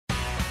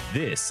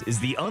This is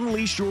the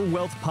Unleash Your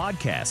Wealth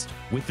podcast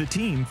with the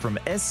team from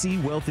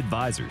SC Wealth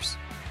Advisors.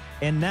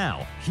 And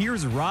now,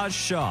 here's Raj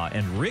Shah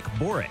and Rick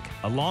Borick,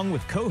 along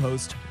with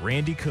co-host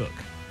Randy Cook.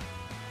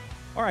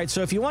 All right,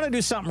 so if you want to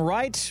do something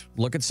right,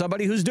 look at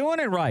somebody who's doing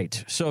it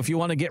right. So if you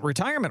want to get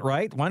retirement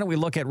right, why don't we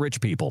look at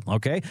rich people,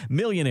 okay?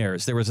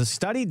 Millionaires. There was a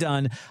study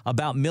done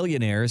about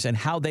millionaires and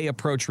how they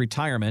approach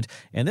retirement,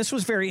 and this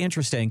was very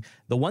interesting.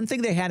 The one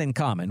thing they had in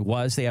common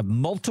was they have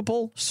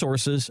multiple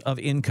sources of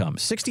income.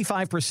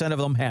 65% of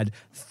them had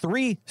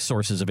 3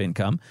 sources of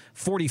income,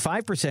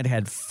 45%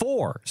 had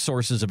 4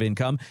 sources of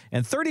income,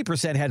 and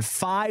 30% had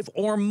 5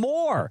 or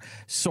more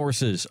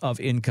sources of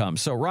income.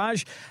 So,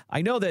 Raj,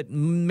 I know that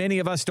many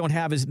of us don't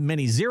have as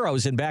many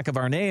zeros in back of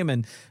our name,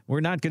 and we're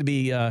not going to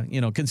be,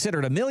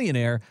 considered a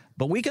millionaire,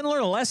 but we can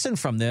learn a lesson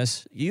from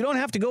this. You don't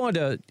have to go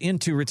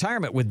into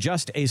retirement with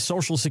just a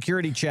Social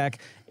Security check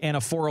and a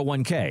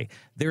 401k.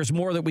 There's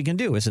more that we can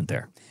do, isn't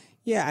there?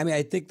 Yeah, I mean,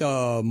 I think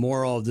the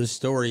moral of this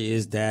story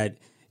is that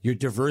you're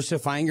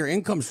diversifying your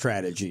income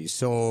strategy.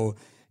 So,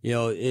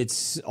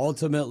 it's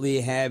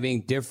ultimately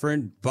having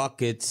different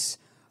buckets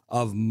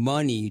of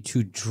money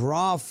to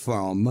draw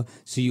from,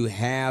 so you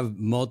have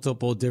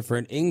multiple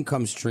different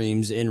income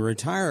streams in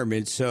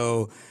retirement.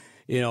 So,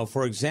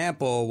 for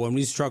example, when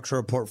we structure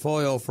a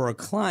portfolio for a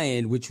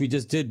client, which we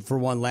just did for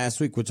one last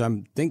week, which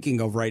I'm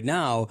thinking of right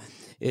now,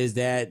 is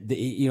that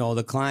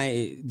the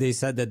client, they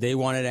said that they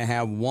wanted to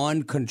have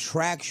one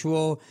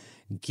contractual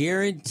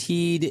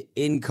guaranteed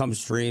income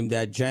stream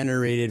that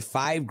generated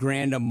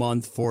 $5,000 a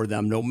month for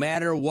them, no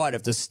matter what.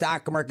 If the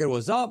stock market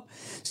was up,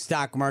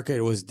 stock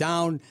market was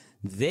down,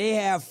 they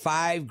have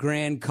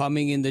 $5,000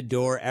 coming in the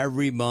door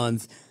every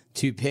month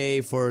to pay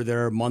for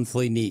their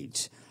monthly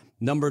needs.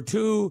 Number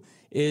 2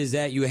 is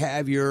that you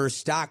have your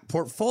stock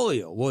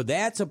portfolio. Well,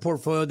 that's a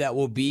portfolio that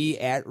will be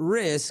at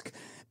risk,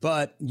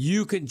 but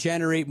you can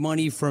generate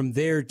money from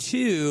there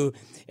too.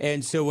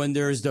 And so when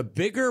there's the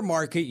bigger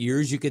market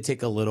years, you could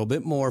take a little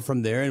bit more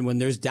from there. And when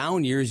there's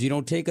down years, you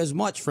don't take as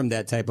much from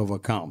that type of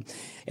account.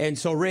 And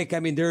so, Rick, I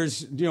mean,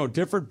 there's,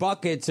 different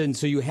buckets. And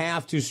so you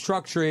have to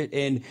structure it.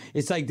 And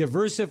it's like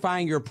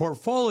diversifying your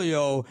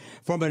portfolio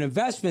from an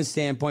investment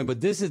standpoint, but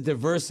this is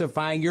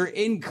diversifying your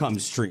income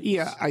streams.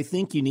 Yeah, I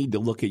think you need to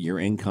look at your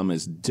income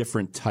as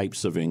different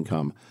types of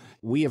income.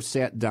 We have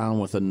sat down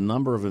with a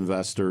number of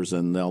investors,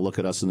 and they'll look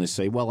at us and they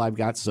say, well, I've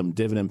got some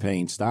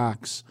dividend-paying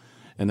stocks,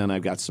 and then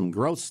I've got some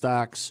growth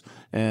stocks,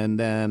 and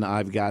then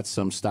I've got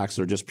some stocks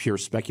that are just pure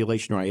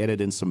speculation, or I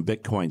added in some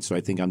Bitcoin, so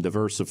I think I'm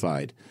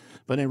diversified.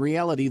 But in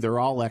reality, they're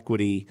all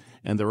equity,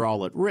 and they're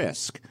all at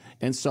risk.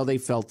 And so they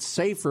felt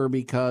safer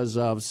because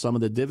of some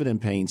of the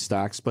dividend-paying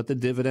stocks, but the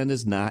dividend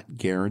is not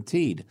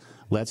guaranteed.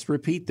 Let's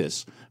repeat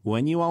this.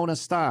 When you own a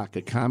stock,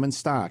 a common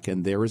stock,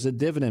 and there is a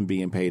dividend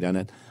being paid on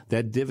it,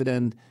 that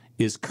dividend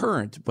is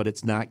current, but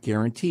it's not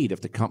guaranteed.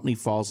 If the company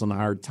falls on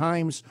hard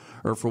times,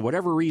 or for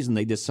whatever reason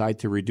they decide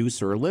to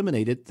reduce or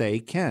eliminate it, they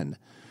can.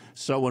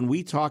 So when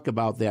we talk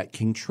about that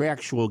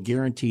contractual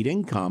guaranteed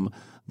income,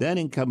 that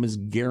income is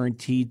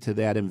guaranteed to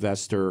that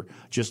investor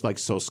just like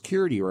Social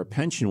Security or a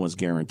pension was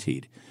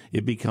guaranteed.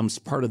 It becomes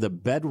part of the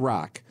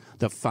bedrock,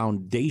 the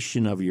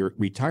foundation of your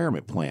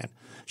retirement plan.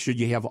 Should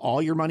you have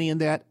all your money in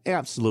that?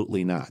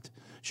 Absolutely not.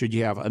 Should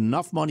you have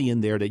enough money in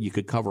there that you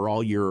could cover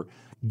all your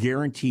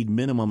guaranteed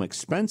minimum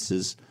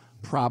expenses?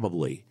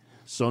 Probably.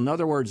 So in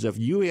other words, if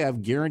you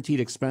have guaranteed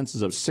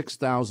expenses of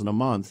 $6,000 a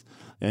month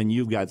and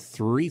you've got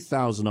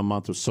 $3,000 a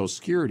month of Social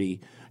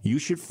Security, you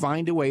should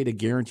find a way to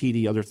guarantee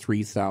the other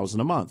 $3,000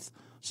 a month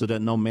so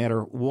that no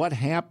matter what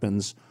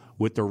happens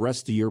with the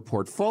rest of your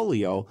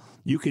portfolio,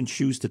 you can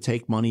choose to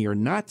take money or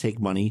not take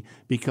money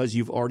because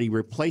you've already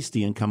replaced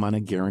the income on a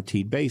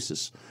guaranteed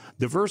basis.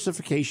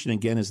 Diversification,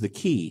 again, is the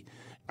key.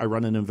 I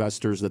run in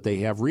investors that they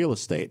have real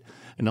estate,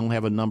 and they'll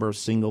have a number of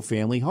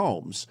single-family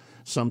homes.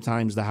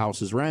 Sometimes the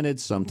house is rented,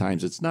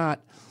 sometimes it's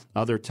not.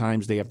 Other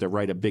times they have to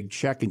write a big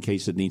check in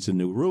case it needs a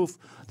new roof.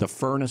 The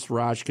furnace,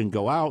 Raj, can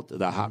go out,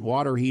 the hot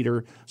water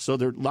heater. So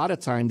a lot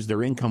of times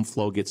their income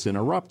flow gets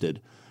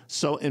interrupted.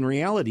 So in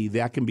reality,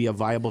 that can be a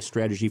viable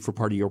strategy for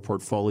part of your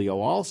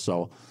portfolio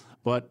also.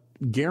 But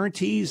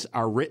guarantees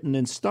are written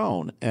in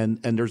stone, and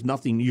there's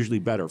nothing usually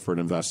better for an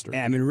investor.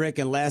 I mean, Rick,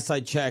 and last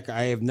I checked,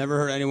 I have never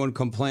heard anyone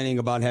complaining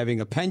about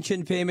having a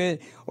pension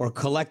payment or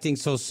collecting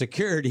Social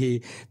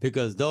Security,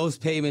 because those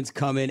payments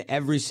come in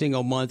every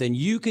single month, and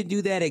you can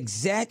do that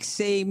exact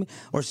same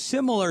or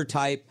similar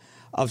type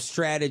of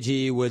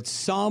strategy with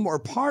some or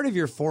part of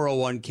your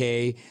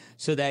 401k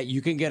so that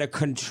you can get a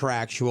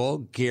contractual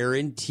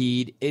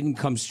guaranteed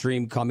income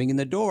stream coming in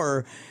the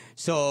door.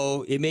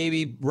 So it may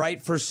be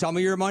right for some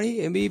of your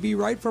money. It may be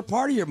right for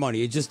part of your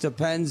money. It just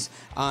depends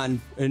on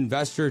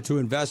investor to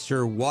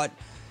investor what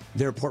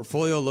their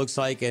portfolio looks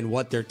like and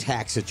what their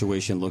tax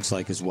situation looks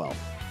like as well.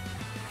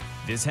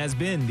 This has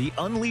been the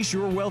Unleash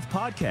Your Wealth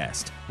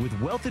podcast with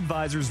wealth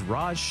advisors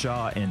Raj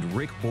Shah and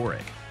Rick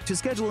Borick. To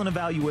schedule an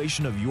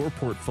evaluation of your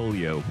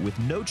portfolio with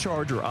no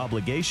charge or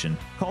obligation,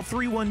 call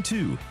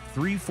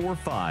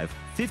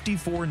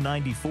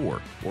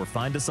 312-345-5494 or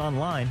find us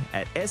online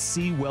at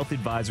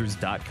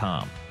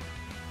scwealthadvisors.com.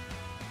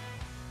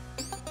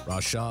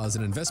 Ross Shaw is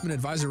an investment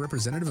advisor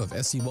representative of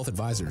SC Wealth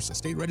Advisors, a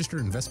state-registered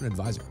investment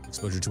advisor.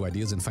 Exposure to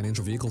ideas and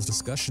financial vehicles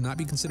discussed should not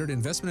be considered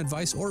investment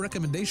advice or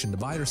recommendation to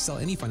buy or sell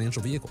any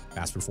financial vehicle.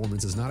 Past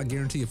performance is not a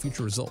guarantee of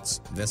future results.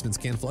 Investments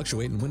can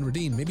fluctuate, and when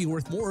redeemed may be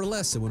worth more or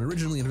less than when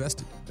originally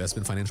invested.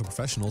 Investment financial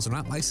professionals are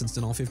not licensed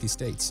in all 50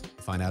 states.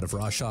 To find out if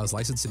Ross Shaw is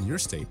licensed in your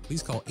state,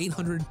 please call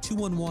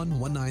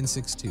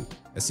 800-211-1962.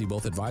 SC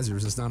Wealth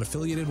Advisors is not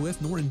affiliated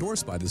with nor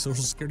endorsed by the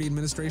Social Security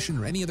Administration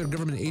or any other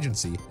government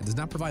agency and does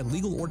not provide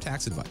legal or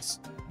tax advice.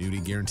 Annuity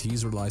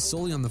guarantees rely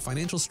solely on the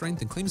financial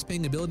strength and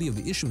claims-paying ability of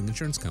the issuing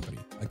insurance company.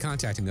 By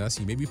contacting us,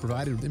 you may be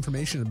provided with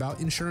information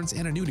about insurance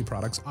and annuity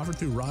products offered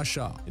through Ross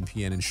Shaw,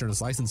 NPN Insurance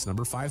License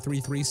Number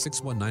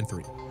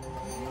 5336193.